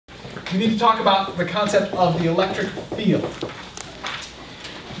we need to talk about the concept of the electric field.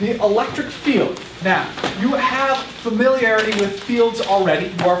 The electric field. Now, you have familiarity with fields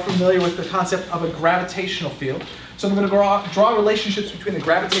already. You are familiar with the concept of a gravitational field. So I'm going to draw relationships between the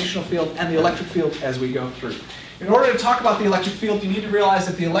gravitational field and the electric field as we go through. In order to talk about the electric field, you need to realize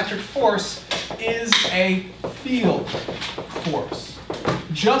that the electric force is a field force.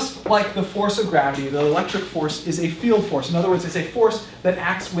 Just like the force of gravity, the electric force is a field force. In other words, it's a force that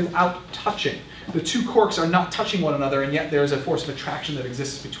acts without touching. The two corks are not touching one another, and yet there is a force of attraction that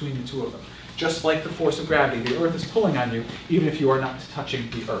exists between the two of them. Just like the force of gravity, the Earth is pulling on you, even if you are not touching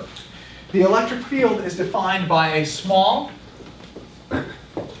the Earth. The electric field is defined by a small,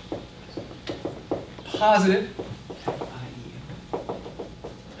 positive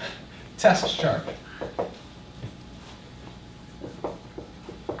test charge.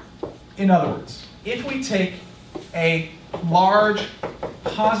 In other words, if we take a large,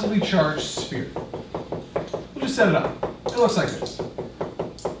 positively charged sphere, we'll just set it up. It looks like this.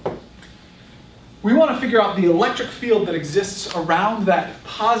 We want to figure out the electric field that exists around that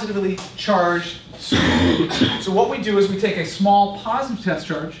positively charged sphere. So what we do is we take a small positive test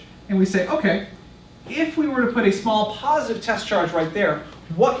charge and we say, okay, if we were to put a small positive test charge right there,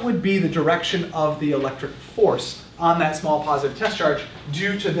 what would be the direction of the electric force on that small positive test charge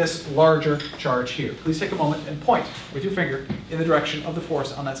due to this larger charge here? Please take a moment and point with your finger in the direction of the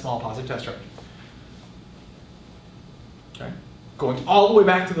force on that small positive test charge. Okay. Going all the way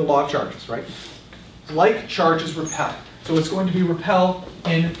back to the law of charges, right? Like charges repel. So it's going to be repelled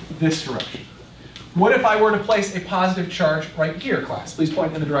in this direction. What if I were to place a positive charge right here, class? Please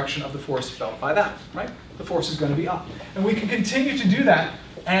point in the direction of the force felt by that, right? The force is going to be up. And we can continue to do that,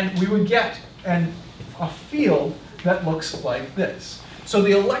 and we would get a field that looks like this. So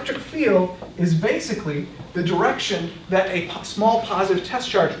the electric field is basically the direction that a small positive test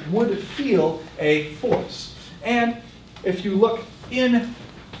charge would feel a force. And if you look in your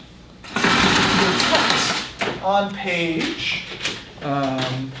text on page,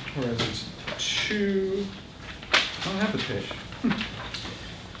 where is it? I don't have the page.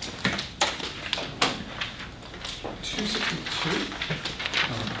 262?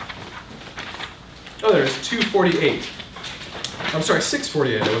 Oh, there it is, 248. I'm sorry,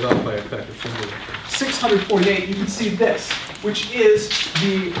 648. I was off by a factor. 648, you can see this, which is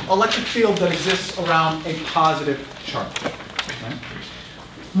the electric field that exists around a positive charge. Okay?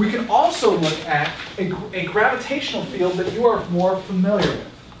 We can also look at a gravitational field that you are more familiar with.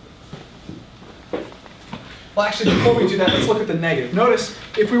 Well, actually, before we do that, let's look at the negative. Notice,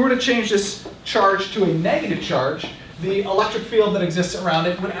 if we were to change this charge to a negative charge, the electric field that exists around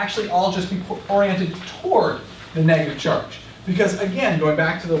it would actually all just be oriented toward the negative charge. Because again, going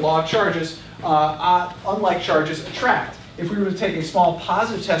back to the law of charges, unlike charges attract. If we were to take a small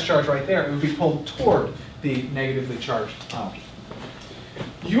positive test charge right there, it would be pulled toward the negatively charged object.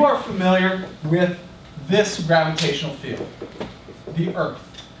 You are familiar with this gravitational field, the Earth.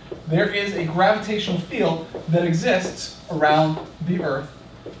 There is a gravitational field that exists around the Earth.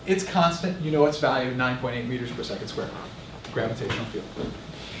 It's constant. You know its value, 9.8 meters per second squared. Gravitational field.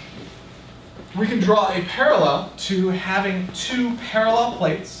 We can draw a parallel to having two parallel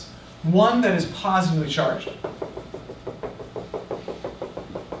plates, one that is positively charged,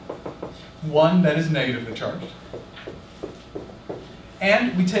 one that is negatively charged.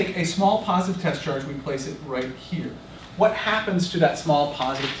 And we take a small positive test charge, we place it right here. What happens to that small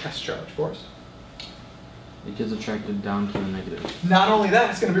positive test charge for us? It gets attracted down to the negative. Not only that,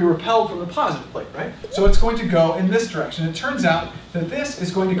 it's going to be repelled from the positive plate, right? So it's going to go in this direction. It turns out that this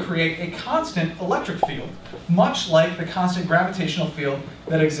is going to create a constant electric field, much like the constant gravitational field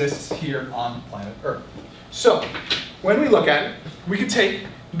that exists here on planet Earth. So when we look at it, we could take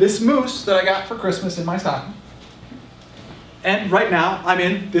this moose that I got for Christmas in my stocking, and right now I'm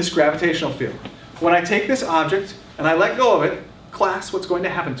in this gravitational field. When I take this object and I let go of it, class, what's going to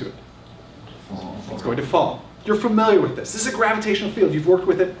happen to it? It's going to fall. You're familiar with this. This is a gravitational field. You've worked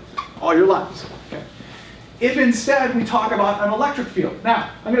with it all your lives. Okay. If instead we talk about an electric field. Now,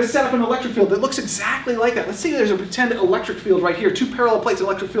 I'm going to set up an electric field that looks exactly like that. Let's say there's a pretend electric field right here, two parallel plates of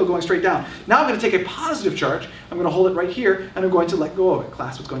electric field going straight down. Now I'm going to take a positive charge, I'm going to hold it right here, and I'm going to let go of it.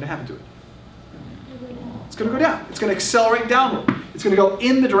 Class, what's going to happen to it? It's going to go down. It's going to accelerate downward. It's going to go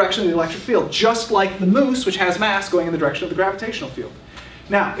in the direction of the electric field, just like the moose, which has mass, going in the direction of the gravitational field.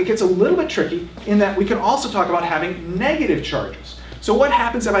 Now, it gets a little bit tricky in that we can also talk about having negative charges. So what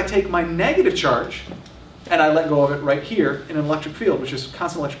happens if I take my negative charge and I let go of it right here in an electric field, which is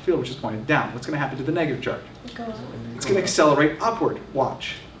constant electric field, which is pointed down? What's going to happen to the negative charge? It's going to accelerate upward.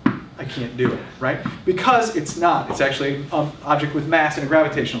 Watch. I can't do it, right? Because it's not. It's actually an object with mass and a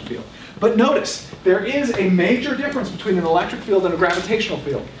gravitational field. But notice, there is a major difference between an electric field and a gravitational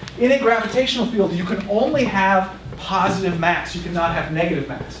field. In a gravitational field, you can only have positive mass. You cannot have negative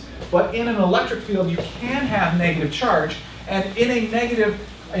mass. But in an electric field, you can have negative charge. And in a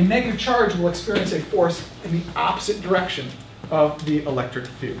negative charge will experience a force in the opposite direction of the electric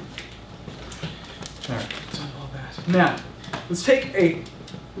field. All right, done all that. Now, let's take a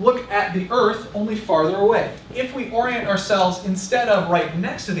look at the Earth only farther away. If we orient ourselves, instead of right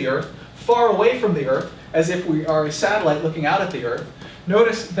next to the Earth, far away from the Earth, as if we are a satellite looking out at the Earth,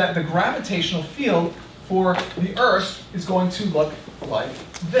 notice that the gravitational field for the Earth is going to look like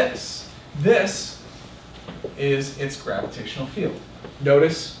this. This is its gravitational field.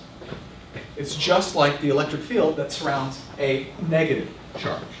 Notice it's just like the electric field that surrounds a negative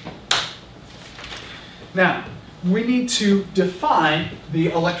charge. Now, we need to define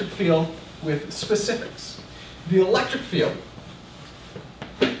the electric field with specifics. The electric field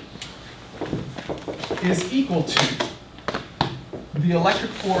is equal to the electric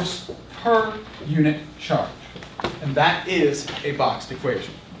force per unit charge. And that is a boxed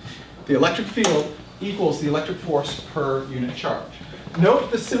equation. The electric field equals the electric force per unit charge.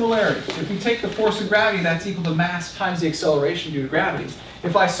 Note the similarity. If we take the force of gravity, that's equal to mass times the acceleration due to gravity.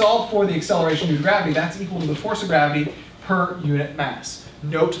 If I solve for the acceleration due to gravity, that's equal to the force of gravity per unit mass.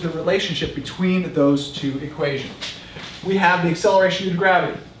 Note the relationship between those two equations. We have the acceleration due to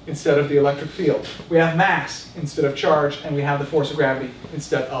gravity instead of the electric field. We have mass instead of charge, and we have the force of gravity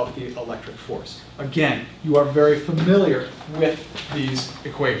instead of the electric force. Again, you are very familiar with these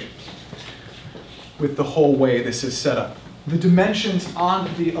equations, with the whole way this is set up. The dimensions on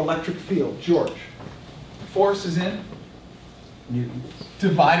the electric field, George. Force is in? Newtons.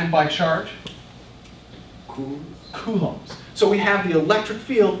 Divided by charge? Coulombs. So we have the electric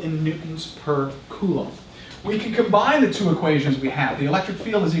field in newtons per coulomb. We can combine the two equations we have. The electric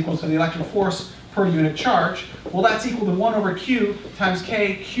field is equal to the electric force per unit charge. Well, that's equal to 1 over q times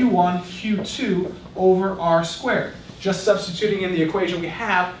k q1 q2 over r squared. Just substituting in the equation we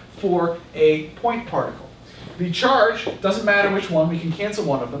have for a point particle. The charge, doesn't matter which one, we can cancel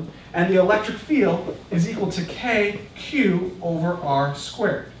one of them, and the electric field is equal to kq over r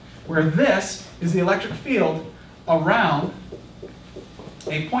squared, where this is the electric field around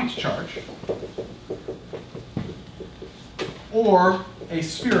a point charge or a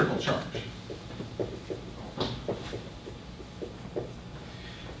spherical charge.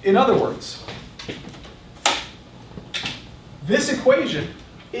 In other words, this equation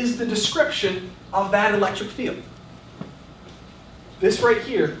is the description of that electric field. This right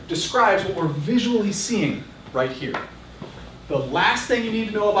here describes what we're visually seeing right here. The last thing you need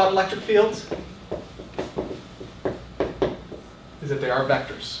to know about electric fields is that they are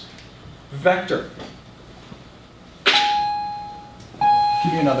vectors. Vector.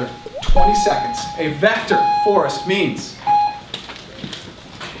 Give me another 20 seconds. A vector, Forrest, means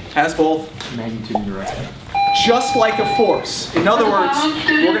has both Magnitude and direction. just like a force. In other words,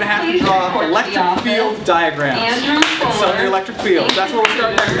 we're going to have to draw electric field diagrams. And some of the electric fields. That's where we'll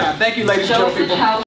start next time. Thank you, ladies and gentlemen.